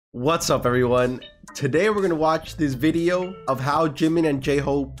What's up, everyone? Today we're gonna watch this video of how Jimin and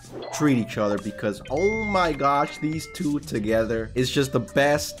J-Hope treat each other, because oh my gosh, these two together is just the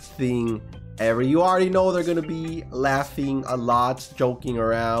best thing ever. You already know they're gonna be laughing a lot, joking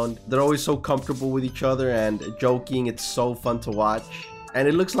around. They're always so comfortable with each other and joking. It's so fun to watch, and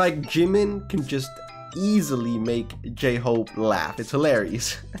it looks like Jimin can just easily make J-Hope laugh. It's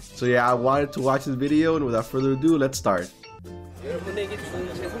hilarious. So yeah, I wanted to watch this video, and without further ado, let's start.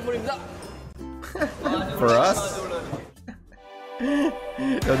 For us? Yo,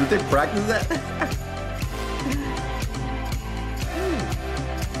 did they practice that?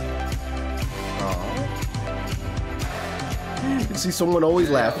 You see someone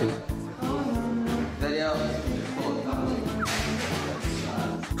always laughing.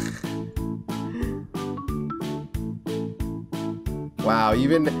 Wow,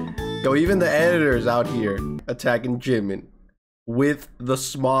 even the editors out here attacking Jimin with the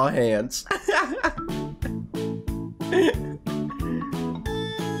small hands.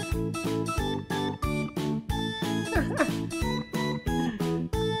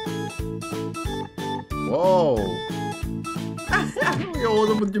 Whoa. Yo,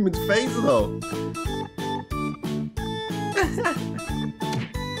 what's up with Jimin's face though?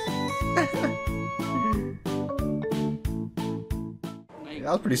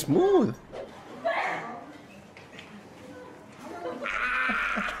 That was pretty smooth.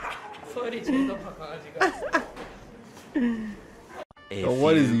 So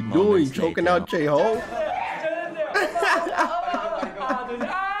what is he doing? Choking out J-Hope?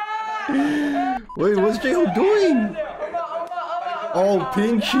 Wait, what's J-Hope doing? Oh,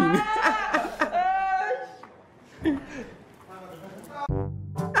 pinching.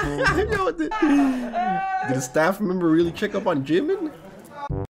 Yo, did the staff member really check up on Jimin?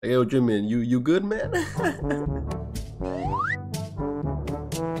 Like, yo, Jimin, you good, man?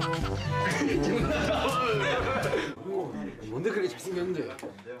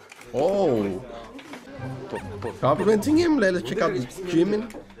 Oh, complimenting him. Let's check out this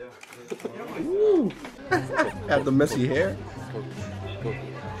Jimin. Ooh. Have the messy hair.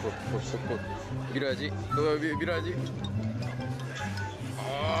 밀어야지. 너 밀어야지.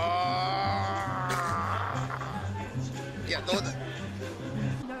 야, 너.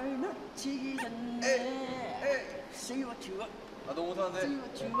 아, 너무 못하는데.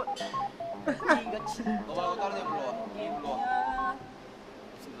 너 말고 다른 애 불러와.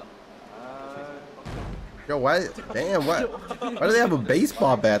 Yo, why? Damn, why do they have a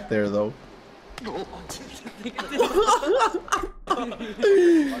baseball bat there though?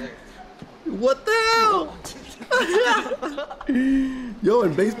 What the hell? Yo,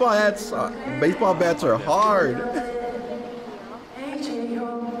 and baseball bats are hard.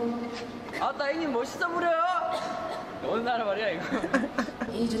 아따 형님 멋있어 보여. 어느 나라 말이야 이거.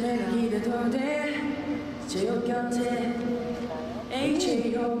 이제 내가 기대도 돼. 제협 곁에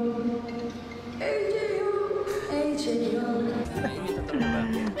JiHope.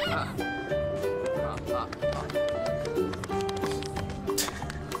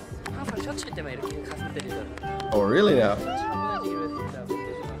 Oh, really now?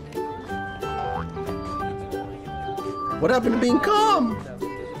 What happened to being calm?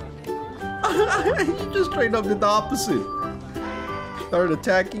 You just straight up did the opposite. Started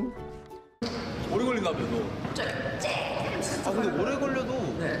attacking. 오래 걸린다며 너. 아, 근데 오래 걸려도.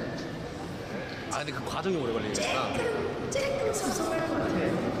 네. 아, 근데 그 과정이 오래 걸리니까. 조금 섭섭할 것 같아.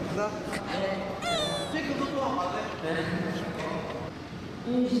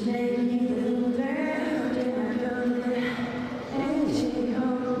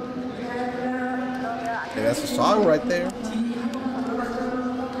 Hey, that's a song right there.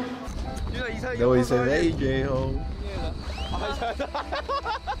 No, he says, "Hey, J-Hope."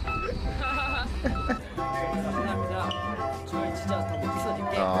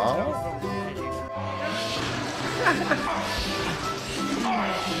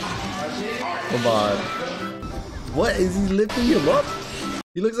 Come on. What is he lifting him up?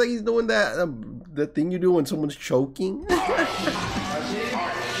 He looks like he's doing that the thing you do when someone's choking.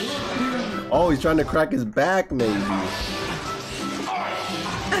 Oh, he's trying to crack his back, maybe.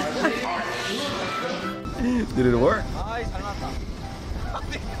 Did it work?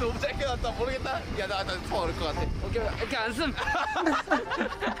 너무 짧게 났다. 모르겠다. 야, 나 더 어려울 것 같아. 오케이, 이렇게 안 쓴.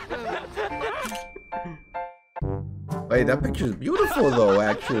 Wait, that picture is beautiful though,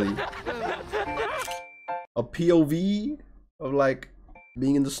 actually. A POV of like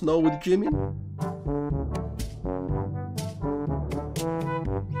being in the snow with Jimin.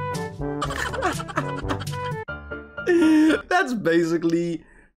 That's basically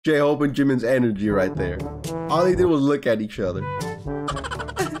J-Hope and Jimin's energy right there. All they did was look at each other.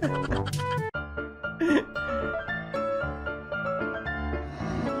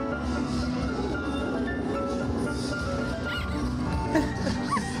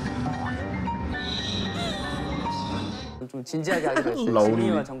 좀 진지하게 하기로 했어요.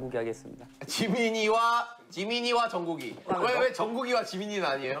 지민이와 정국이 하겠습니다. 지민이와 정국이. 왜 정국이와 지민이는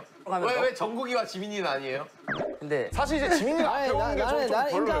아니에요? 왜 정국이와 지민이는 아니에요? 근데 사실 이제 지민이가 앞에 오는 게 좀 나는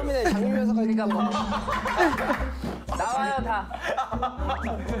별로예요. 인자하면 장유면서 그러니까 뭐 나와요 다.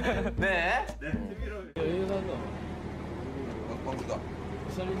 네.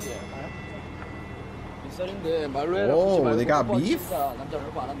 Oh, they got beef?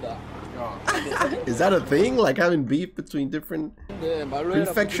 Is that a thing? Like having beef between different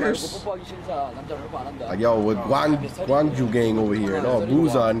prefectures? Like, yo, with Gwangju gang over here, and all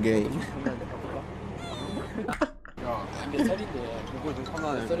Busan gang.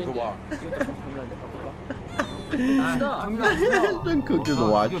 Don't cook just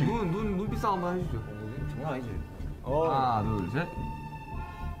watch. 눈빛싸움 한번 해주세요. 장난 아니지? 하나, 둘, 셋.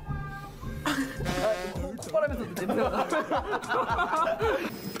 콧바람에서도 냄새가 나.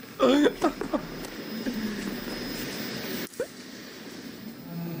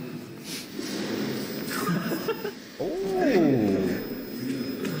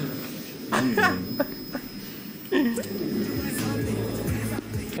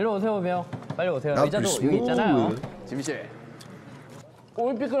 이리 오세요, 명. 빨리 오세요. 의자도 여기 있잖아요. 지민 씨.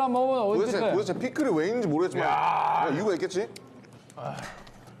 올피클 한번 먹어요. 올피클. 도대체 피클이 왜 있는지 모르겠지만 이유가 있겠지?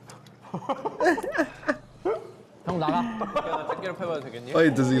 형 나가. 땡기를 펴봐도 되겠니?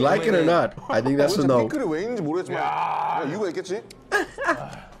 Wait, does he like it or not? I think that's a no. 피클이 왜 있는지 모르겠지만 이유가 있겠지?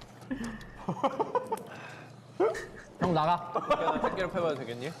 형 나가. 땡기를 펴봐도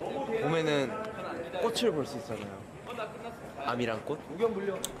되겠니? 봄에는 꽃을 볼 수 있잖아요. 아미랑 꽃?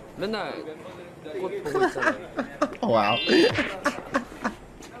 맨날 꽃 보고 있잖아요. Oh, wow.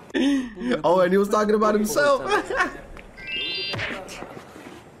 Oh, and he was talking about himself.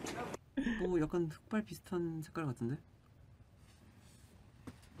 약간 흑발 비슷한 색깔 같은데?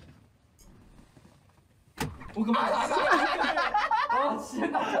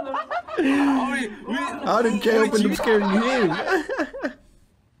 How did J-Hope end up scaring him?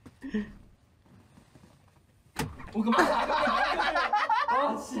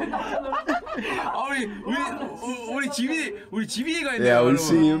 우리 지민이가 있네요. Yeah, we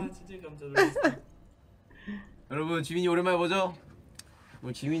see him. 여러분 지민이 오랜만에 보죠.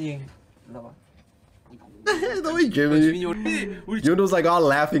 우리 지민이. The way Jimmy was like all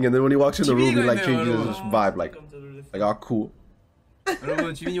laughing, and then when he walks in the room, he like changes his vibe, like all cool.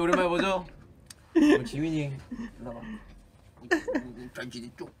 여러분 지민이 오랜만에 보죠. 우리 지민이.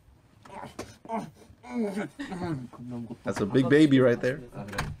 That's a big baby right there.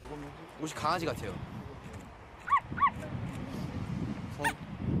 옷이 강아지 같아요.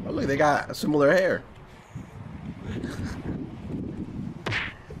 Oh, look, they got similar hair.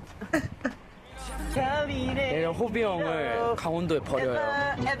 내일 호비 형을 강원도에 버려요.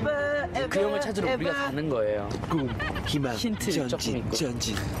 그 형을 찾으러 우리가 가는 거예요. 희망, 힌트 조금 있고.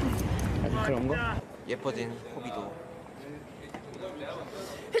 전진. 그런 거? 예뻐진 호비도.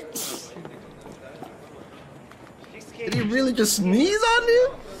 Did he really just sneeze on you?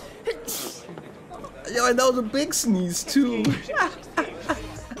 Yo, and that was a big sneeze too.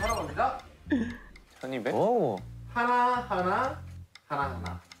 오. 하나.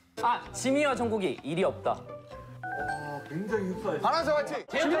 아, 지민이와 정국이 일이 없다. 하나서 화이팅.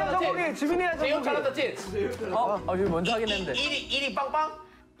 지민이랑 정국이. 잘한다 찐. 이거 먼저 하긴 했는데. 일이 빵빵.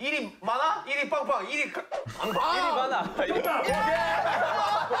 일이 많아. 일이 빵빵. 일이 많아. 일이 많다.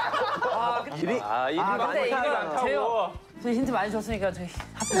 근데 이거 제요. 저 힌트 많이 줬으니까 저희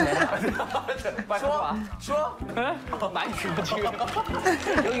하필 내려. 추워? 많이 추워 지금.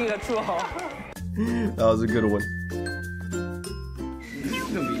 여기가 추워. That was a good one.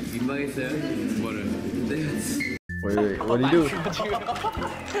 민망했어요? 뭐를? Wait, what do you do?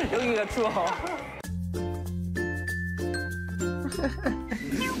 여기가 추워.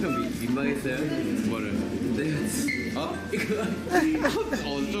 민망했어요? 뭐를?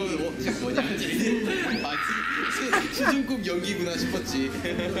 수준급 연기구나 싶었지.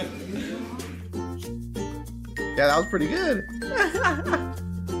 Yeah, that was pretty good.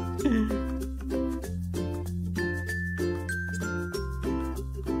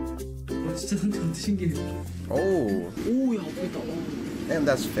 진짜 상처 신기해. Oh. 오야 아프겠다. Damn,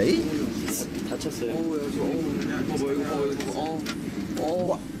 that's fake? 다쳤어요.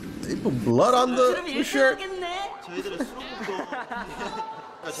 What? They put blood on the shirt? 저희들은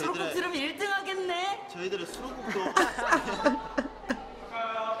수록곡도 들으면 1등 하겠네. 저희들은 수록곡도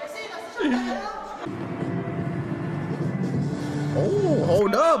Oh,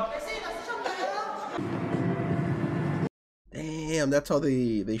 hold up. Damn, that's how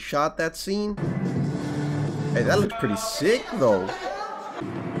they shot that scene. Hey, that looks pretty sick though.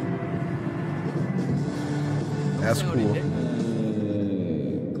 That's cool.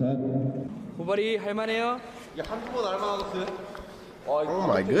 고발이 할만해요? Oh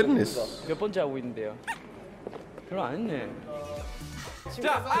my goodness. 몇 번째 하고 있는데요? 별로 안 했네.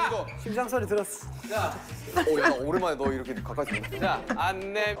 심장 소리 들었어. 야, 나 오랜만에 너 이렇게 가까이 있는데. 자,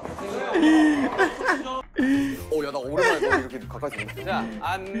 안내. 야, 나 오랜만에 너 이렇게 가까이 있는데. 자,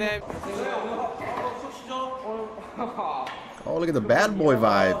 안내. Oh, look at the bad boy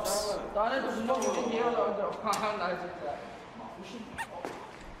vibes. 나는 좀 금방 못생겨요. 나 진짜.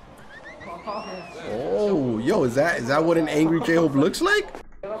 Oh, yo, is that what an angry J-Hope looks like?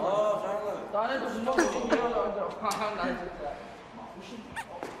 나는 좀 금방 못생겨요. 나 진짜.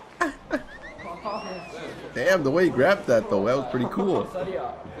 Damn, the way he grabbed that though, that was pretty cool. 몇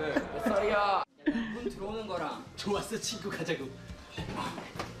살이야? 문 들어오는 거랑. 좋았어, 친구 가자고.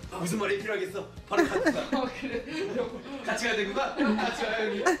 무슨 말이 필요하겠어? 바로 가자. 그래. 같이 가야 되구나. 같이 가야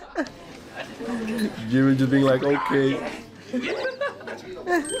여기. Jimin just being like, okay.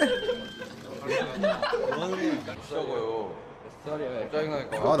 저거요.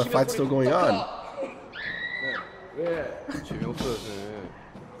 짜증나니까. Oh, the fight's still going on. 왜? 재미없어요, 쟤.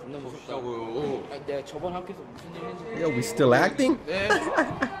 겁나 무섭다. 무섭다고요. 내가 저번 학교에서 무슨 일 했는지. Yo, we still acting?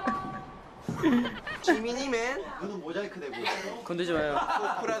 지민이맨. 눈은 모자이크 되고. 건들지 마요.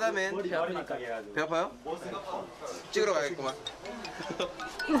 프라다맨. 배 아프니까. 배 아파요? 찍으러 가야겠구만.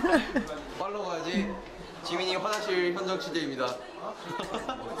 팔로우 가야지. 지민이 화장실 현장 취재입니다.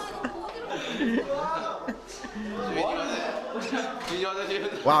 지민이 화장실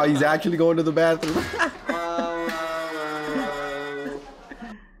현장. Wow, he's actually going to the bathroom.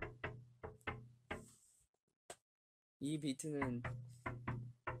 이 비트는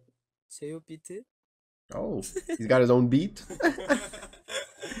제이홉 비트? Oh, he's got his own beat.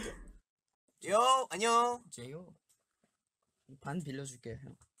 요 안녕. 제이홉. 반 빌려줄게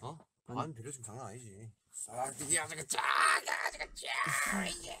형. 어? 안 빌려주면 장난 아니지.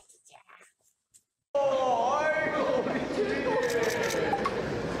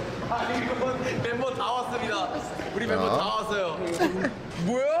 멤버 다 왔습니다. 우리 멤버 다 왔어요.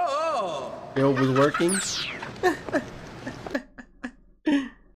 뭐야? J-Hope was working.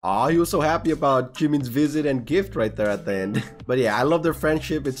 Aw, he was so happy about Jimin's visit and gift right there at the end. But yeah, I love their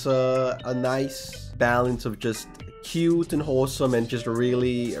friendship. It's a nice balance of just cute and wholesome and just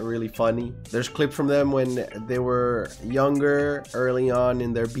really funny. There's clips from them when they were younger, early on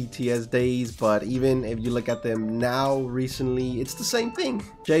in their BTS days, but even if you look at them now recently, it's the same thing.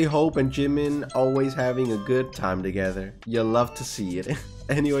 J-Hope and Jimin always having a good time together. You love to see it.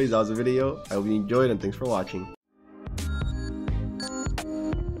 Anyways, that was the video. I hope you enjoyed and thanks for watching.